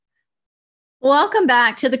Welcome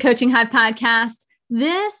back to the Coaching Hive podcast.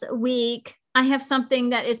 This week, I have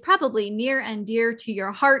something that is probably near and dear to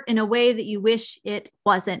your heart in a way that you wish it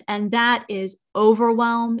wasn't, and that is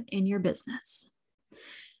overwhelm in your business.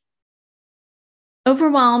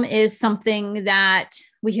 Overwhelm is something that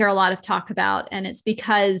we hear a lot of talk about, and it's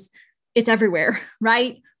because it's everywhere,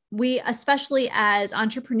 right? We, especially as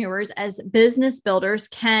entrepreneurs, as business builders,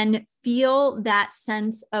 can feel that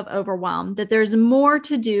sense of overwhelm, that there's more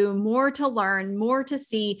to do, more to learn, more to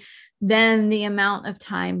see than the amount of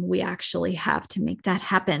time we actually have to make that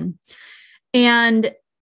happen. And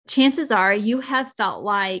chances are you have felt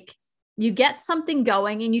like you get something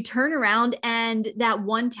going and you turn around and that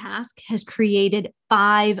one task has created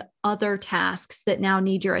 5 other tasks that now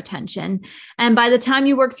need your attention. And by the time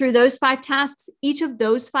you work through those 5 tasks, each of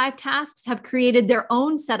those 5 tasks have created their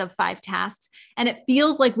own set of 5 tasks. And it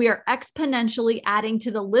feels like we are exponentially adding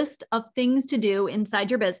to the list of things to do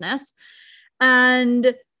inside your business.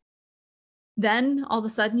 And then all of a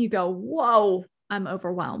sudden you go, whoa, I'm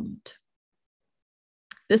overwhelmed.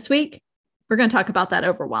 This week, we're going to talk about that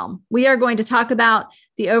overwhelm. We are going to talk about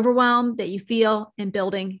the overwhelm that you feel in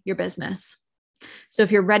building your business. So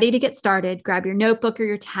if you're ready to get started, grab your notebook or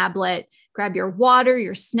your tablet, grab your water,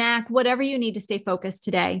 your snack, whatever you need to stay focused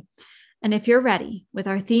today. And if you're ready, with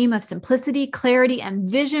our theme of simplicity, clarity, and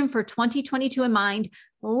vision for 2022 in mind,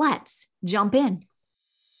 let's jump in.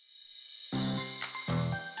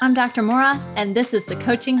 I'm Dr. Maura, and this is the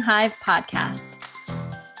Coaching Hive podcast.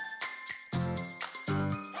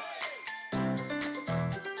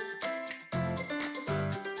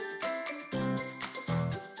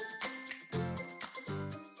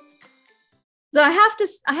 So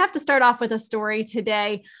I have to start off with a story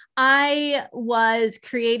today. I was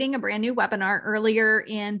creating a brand new webinar earlier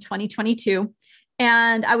in 2022,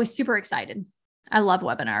 and I was super excited. I love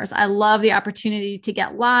webinars. I love the opportunity to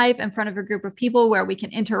get live in front of a group of people where we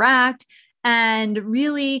can interact and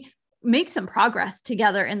really make some progress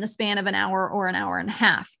together in the span of an hour or an hour and a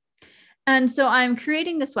half. And so I'm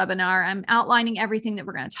creating this webinar. I'm outlining everything that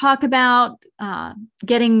we're going to talk about,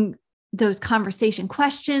 getting those conversation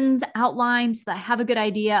questions outlined so that I have a good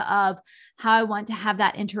idea of how I want to have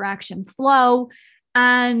that interaction flow.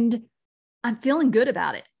 And I'm feeling good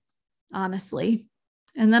about it, honestly.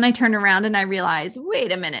 And then I turn around and I realize,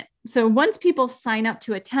 wait a minute. So once people sign up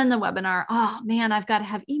to attend the webinar, oh man, I've got to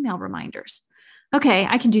have email reminders. Okay,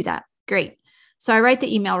 I can do that. Great. So I write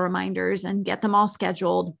the email reminders and get them all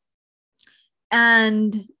scheduled.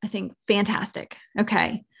 And I think, fantastic.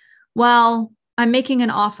 Okay. Well, I'm making an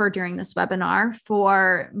offer during this webinar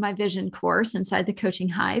for my vision course inside the Coaching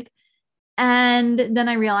Hive. And then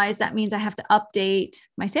I realized that means I have to update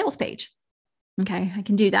my sales page. Okay, I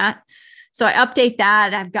can do that. So I update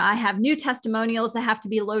that. I have new testimonials that have to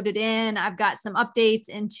be loaded in. I've got some updates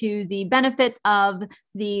into the benefits of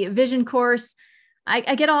the vision course.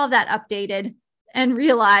 I get all of that updated and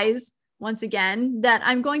realize once again that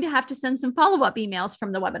I'm going to have to send some follow-up emails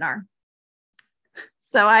from the webinar.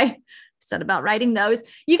 So I set about writing those.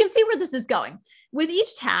 You can see where this is going. With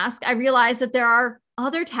each task, I realize that there are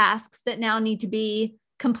other tasks that now need to be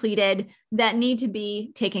completed, that need to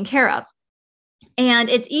be taken care of. And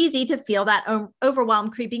it's easy to feel that overwhelm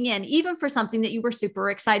creeping in, even for something that you were super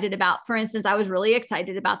excited about. For instance, I was really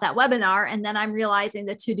excited about that webinar, and then I'm realizing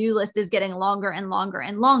the to-do list is getting longer and longer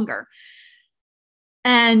and longer.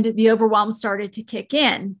 And the overwhelm started to kick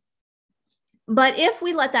in. But if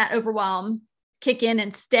we let that overwhelm kick in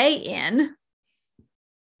and stay in,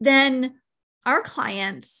 then our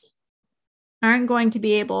clients aren't going to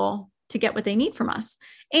be able to get what they need from us.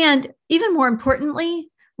 And even more importantly,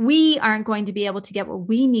 we aren't going to be able to get what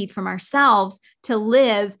we need from ourselves to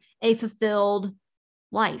live a fulfilled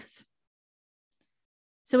life.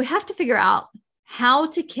 So we have to figure out how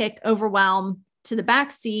to kick overwhelm to the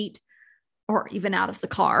back seat or even out of the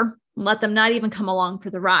car, and let them not even come along for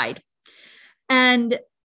the ride. And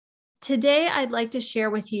today, I'd like to share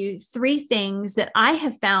with you 3 things that I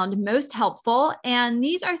have found most helpful. And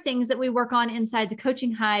these are things that we work on inside the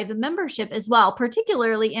Coaching Hive membership as well,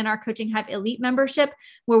 particularly in our Coaching Hive Elite membership,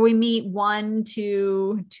 where we meet 1,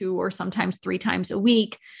 2, or sometimes 3 times a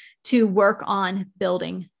week to work on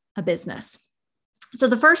building a business. So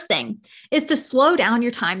the first thing is to slow down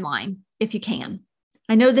your timeline if you can.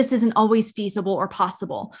 I know this isn't always feasible or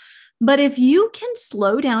possible, but if you can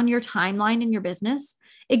slow down your timeline in your business,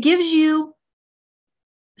 it gives you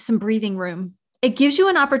some breathing room. It gives you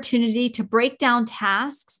an opportunity to break down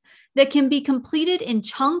tasks that can be completed in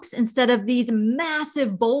chunks instead of these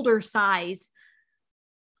massive boulder size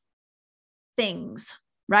things,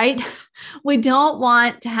 right? We don't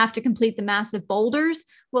want to have to complete the massive boulders.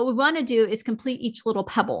 What we want to do is complete each little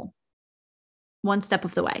pebble. one step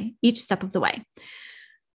of the way, each step of the way.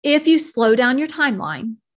 If you slow down your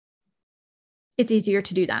timeline, it's easier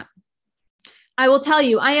to do that. I will tell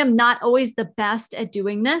you, I am not always the best at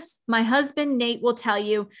doing this. My husband, Nate, will tell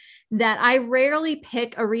you that I rarely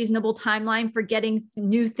pick a reasonable timeline for getting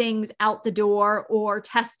new things out the door or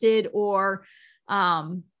tested or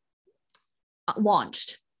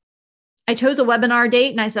launched. I chose a webinar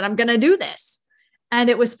date and I said, I'm going to do this. And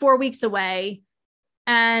it was 4 weeks away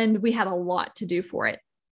and we had a lot to do for it.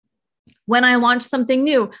 When I launch something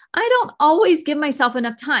new, I don't always give myself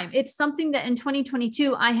enough time. It's something that in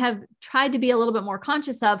 2022, I have tried to be a little bit more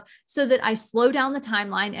conscious of so that I slow down the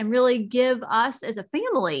timeline and really give us as a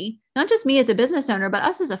family, not just me as a business owner, but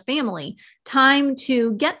us as a family, time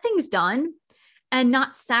to get things done and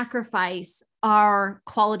not sacrifice our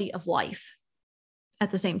quality of life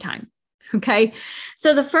at the same time. Okay.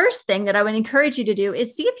 So the first thing that I would encourage you to do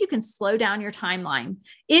is see if you can slow down your timeline.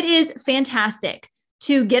 It is fantastic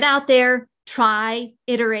to get out there, try,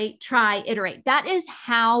 iterate. That is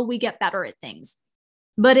how we get better at things.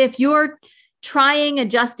 But if you're trying,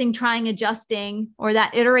 adjusting, or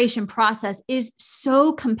that iteration process is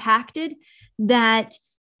so compacted that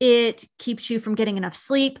it keeps you from getting enough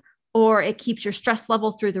sleep, or it keeps your stress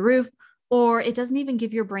level through the roof, or it doesn't even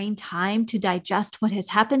give your brain time to digest what has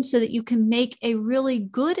happened so that you can make a really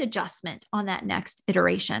good adjustment on that next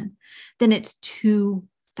iteration, then it's too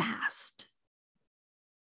fast.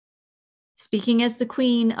 Speaking as the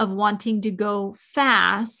queen of wanting to go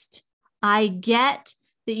fast, I get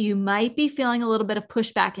that you might be feeling a little bit of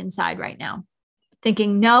pushback inside right now,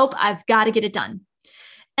 thinking, nope, I've got to get it done.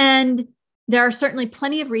 And there are certainly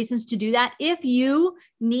plenty of reasons to do that. If you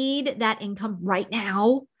need that income right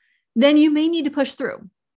now, then you may need to push through.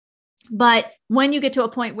 But when you get to a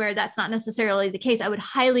point where that's not necessarily the case, I would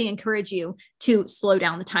highly encourage you to slow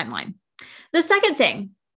down the timeline. The second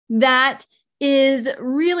thing that is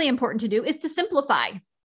really important to do is to simplify.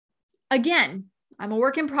 Again, I'm a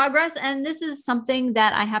work in progress, and this is something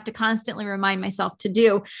that I have to constantly remind myself to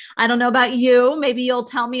do. I don't know about you. Maybe you'll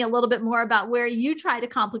tell me a little bit more about where you try to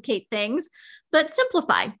complicate things, but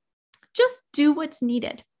simplify. Just do what's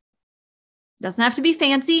needed. It doesn't have to be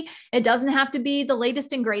fancy. It doesn't have to be the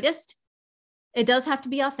latest and greatest. It does have to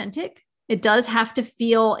be authentic. It does have to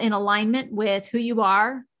feel in alignment with who you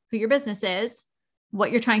are, who your business is,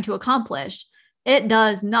 what you're trying to accomplish. It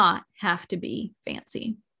does not have to be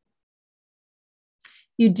fancy.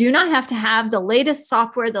 You do not have to have the latest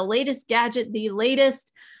software, the latest gadget, the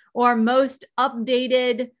latest or most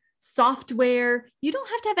updated software. You don't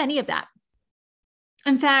have to have any of that.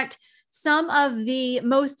 In fact, some of the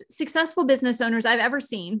most successful business owners I've ever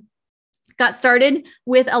seen got started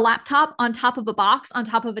with a laptop on top of a box, on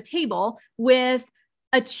top of a table, with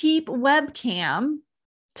a cheap webcam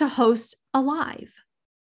to host a live.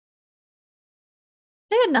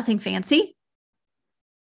 They had nothing fancy.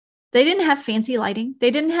 They didn't have fancy lighting.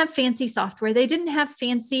 They didn't have fancy software. They didn't have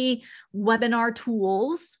fancy webinar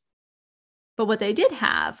tools. But what they did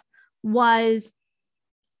have was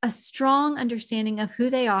a strong understanding of who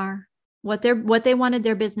they are, what they wanted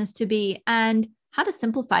their business to be, and how to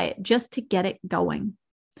simplify it just to get it going.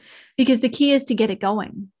 Because the key is to get it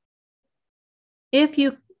going. If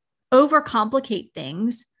you overcomplicate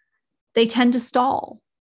things, they tend to stall.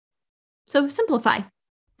 So simplify.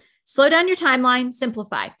 Slow down your timeline,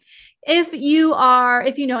 simplify. If you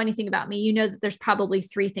know anything about me, you know that there's probably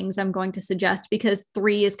 3 things I'm going to suggest, because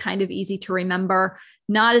 3 is kind of easy to remember,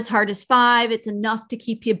 not as hard as 5. It's enough to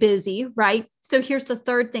keep you busy, right? So here's the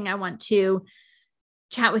third thing I want to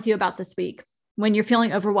chat with you about this week when you're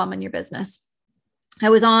feeling overwhelmed in your business. I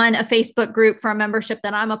was on a Facebook group for a membership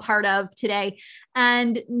that I'm a part of today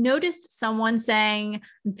and noticed someone saying,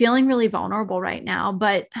 I'm feeling really vulnerable right now,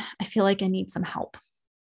 but I feel like I need some help.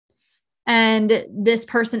 And this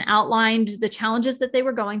person outlined the challenges that they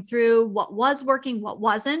were going through, what was working, what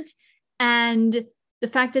wasn't, and the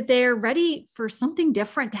fact that they're ready for something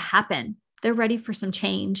different to happen. They're ready for some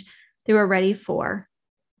change. They were ready for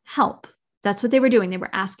help. That's what they were doing. They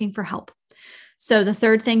were asking for help. So the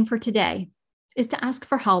third thing for today is to ask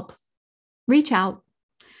for help. Reach out.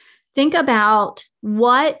 Think about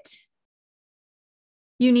what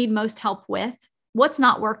you need most help with, what's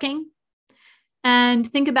not working, and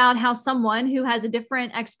think about how someone who has a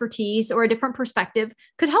different expertise or a different perspective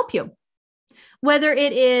could help you. Whether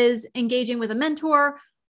it is engaging with a mentor,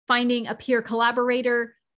 finding a peer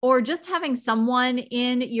collaborator, or just having someone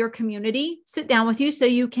in your community sit down with you so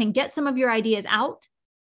you can get some of your ideas out.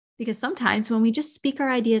 Because sometimes when we just speak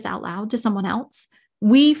our ideas out loud to someone else,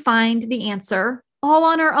 we find the answer all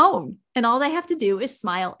on our own. And all they have to do is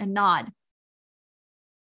smile and nod.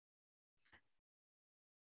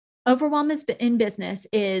 Overwhelm in business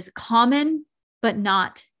is common, but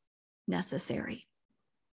not necessary.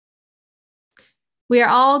 We are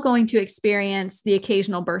all going to experience the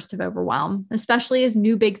occasional burst of overwhelm, especially as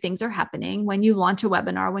new big things are happening. When you launch a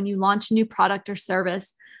webinar, when you launch a new product or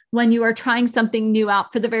service, when you are trying something new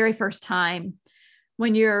out for the very first time,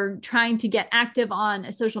 when you're trying to get active on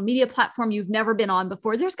a social media platform you've never been on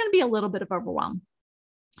before, there's going to be a little bit of overwhelm.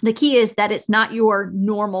 The key is that it's not your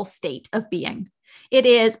normal state of being. It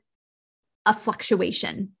is a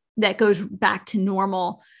fluctuation that goes back to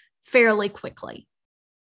normal fairly quickly.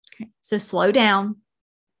 Okay. So slow down,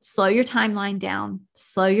 slow your timeline down,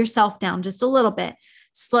 slow yourself down just a little bit.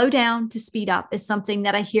 Slow down to speed up is something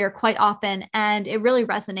that I hear quite often, and it really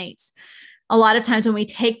resonates. A lot of times when we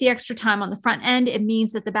take the extra time on the front end, it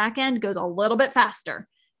means that the back end goes a little bit faster.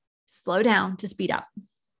 Slow down to speed up.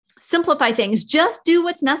 Simplify things. Just do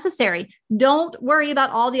what's necessary. Don't worry about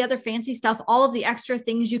all the other fancy stuff, all of the extra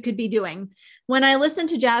things you could be doing. When I listen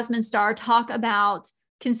to Jasmine Star talk about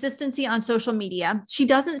consistency on social media, she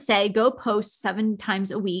doesn't say go post 7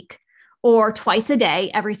 times a week or twice a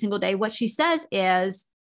day, every single day. What she says is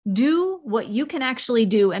do what you can actually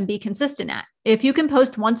do and be consistent at. If you can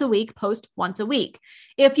post once a week, post once a week.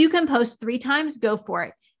 If you can post 3 times, go for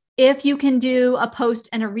it. If you can do a post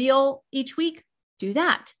and a reel each week, do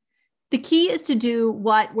that. The key is to do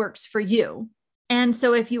what works for you. And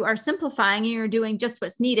so if you are simplifying and you're doing just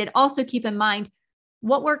what's needed, also keep in mind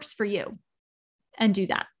what works for you and do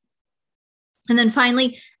that. And then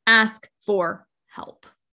finally, ask for help.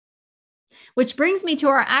 Which brings me to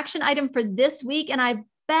our action item for this week. And I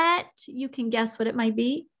bet you can guess what it might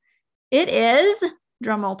be. It is,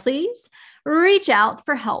 drumroll please, reach out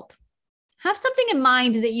for help. Have something in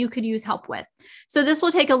mind that you could use help with. So this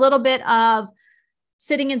will take a little bit of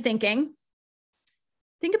sitting and thinking.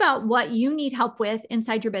 Think about what you need help with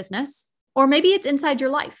inside your business, or maybe it's inside your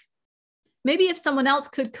life. Maybe if someone else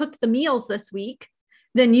could cook the meals this week,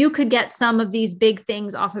 then you could get some of these big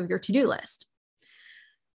things off of your to-do list.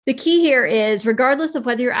 The key here is, regardless of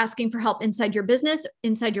whether you're asking for help inside your business,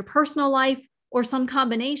 inside your personal life, or some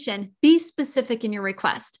combination, be specific in your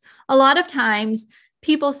request. A lot of times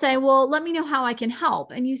people say, well, let me know how I can help.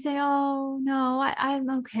 And you say, oh, no, I'm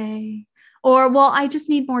okay. Or, well, I just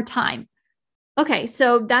need more time. Okay,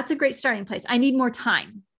 so that's a great starting place. I need more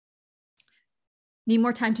time. Need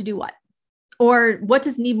more time to do what? Or what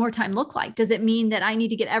does need more time look like? Does it mean that I need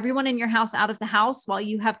to get everyone in your house out of the house while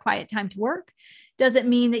you have quiet time to work? Does it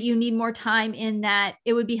mean that you need more time in that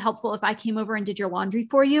it would be helpful if I came over and did your laundry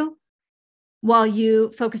for you while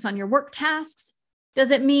you focus on your work tasks? Does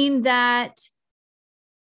it mean that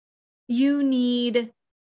you need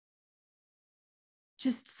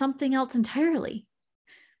just something else entirely?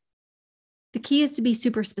 The key is to be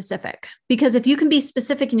super specific, because if you can be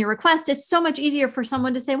specific in your request, it's so much easier for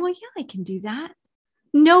someone to say, well, yeah, I can do that.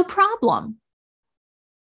 No problem.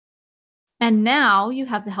 And now you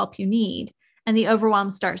have the help you need, and the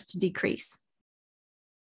overwhelm starts to decrease.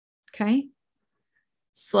 Okay.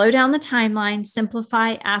 Slow down the timeline,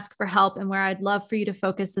 simplify, ask for help. And where I'd love for you to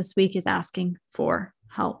focus this week is asking for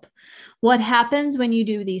help. What happens when you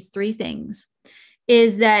do these 3 things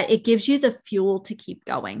is that it gives you the fuel to keep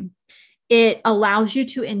going. It allows you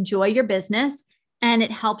to enjoy your business, and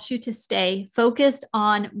it helps you to stay focused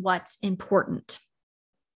on what's important.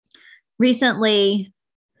 Recently,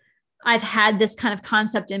 I've had this kind of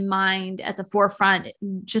concept in mind at the forefront,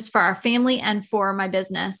 just for our family and for my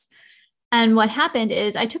business. And what happened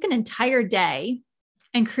is I took an entire day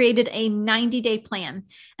and created a 90-day plan.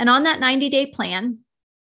 And on that 90-day plan,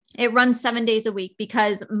 it runs 7 days a week,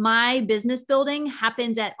 because my business building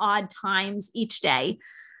happens at odd times each day.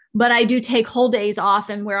 But I do take whole days off,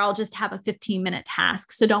 and where I'll just have a 15-minute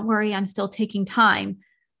task. So don't worry, I'm still taking time.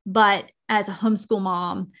 But as a homeschool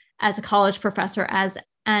mom, as a college professor, as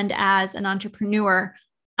an entrepreneur,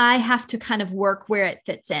 I have to kind of work where it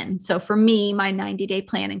fits in. So for me, my 90-day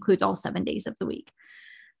plan includes all 7 days of the week.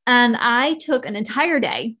 And I took an entire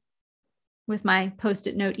day with my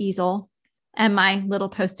Post-it note easel and my little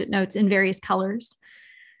Post-it notes in various colors,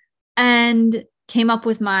 and came up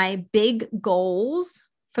with my big goals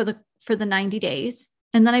for the 90 days.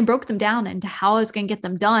 And then I broke them down into how I was going to get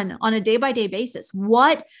them done on a day-by-day basis.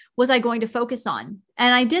 What was I going to focus on?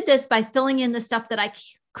 And I did this by filling in the stuff that I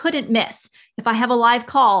couldn't miss. If I have a live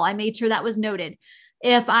call, I made sure that was noted.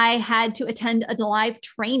 If I had to attend a live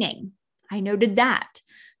training, I noted that,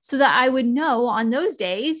 so that I would know on those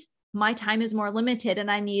days my time is more limited and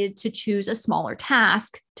I needed to choose a smaller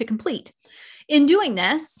task to complete. In doing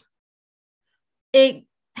this, it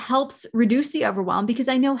helps reduce the overwhelm, because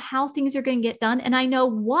I know how things are going to get done and I know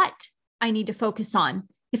what I need to focus on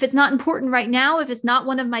If it's not important right now, if it's not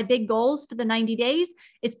one of my big goals for the 90 days,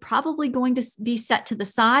 it's probably going to be set to the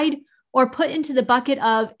side or put into the bucket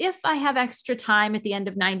of, if I have extra time at the end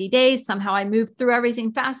of 90 days, somehow I move through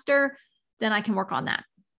everything faster, then I can work on that.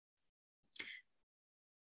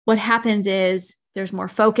 What happens is there's more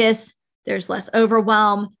focus, there's less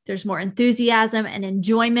overwhelm, there's more enthusiasm and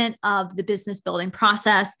enjoyment of the business building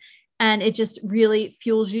process. And it just really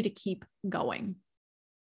fuels you to keep going.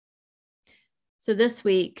 So this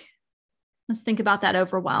week, let's think about that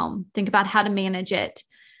overwhelm. Think about how to manage it,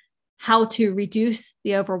 how to reduce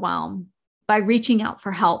the overwhelm by reaching out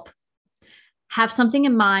for help. Have something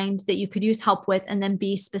in mind that you could use help with, and then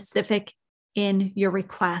be specific in your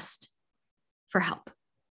request for help.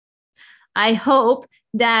 I hope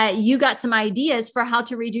that you got some ideas for how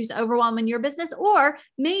to reduce overwhelm in your business, or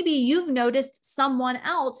maybe you've noticed someone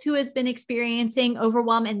else who has been experiencing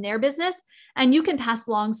overwhelm in their business, and you can pass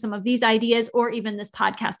along some of these ideas or even this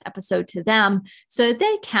podcast episode to them so that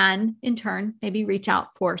they can, in turn, maybe reach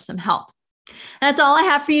out for some help. That's all I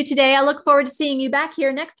have for you today. I look forward to seeing you back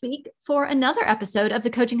here next week for another episode of the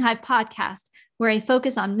Coaching Hive podcast, where a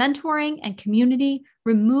focus on mentoring and community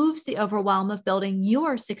removes the overwhelm of building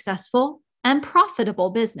your successful and profitable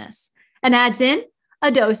business and adds in a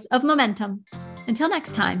dose of momentum. Until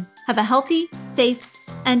next time, have a healthy, safe,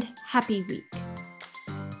 and happy week.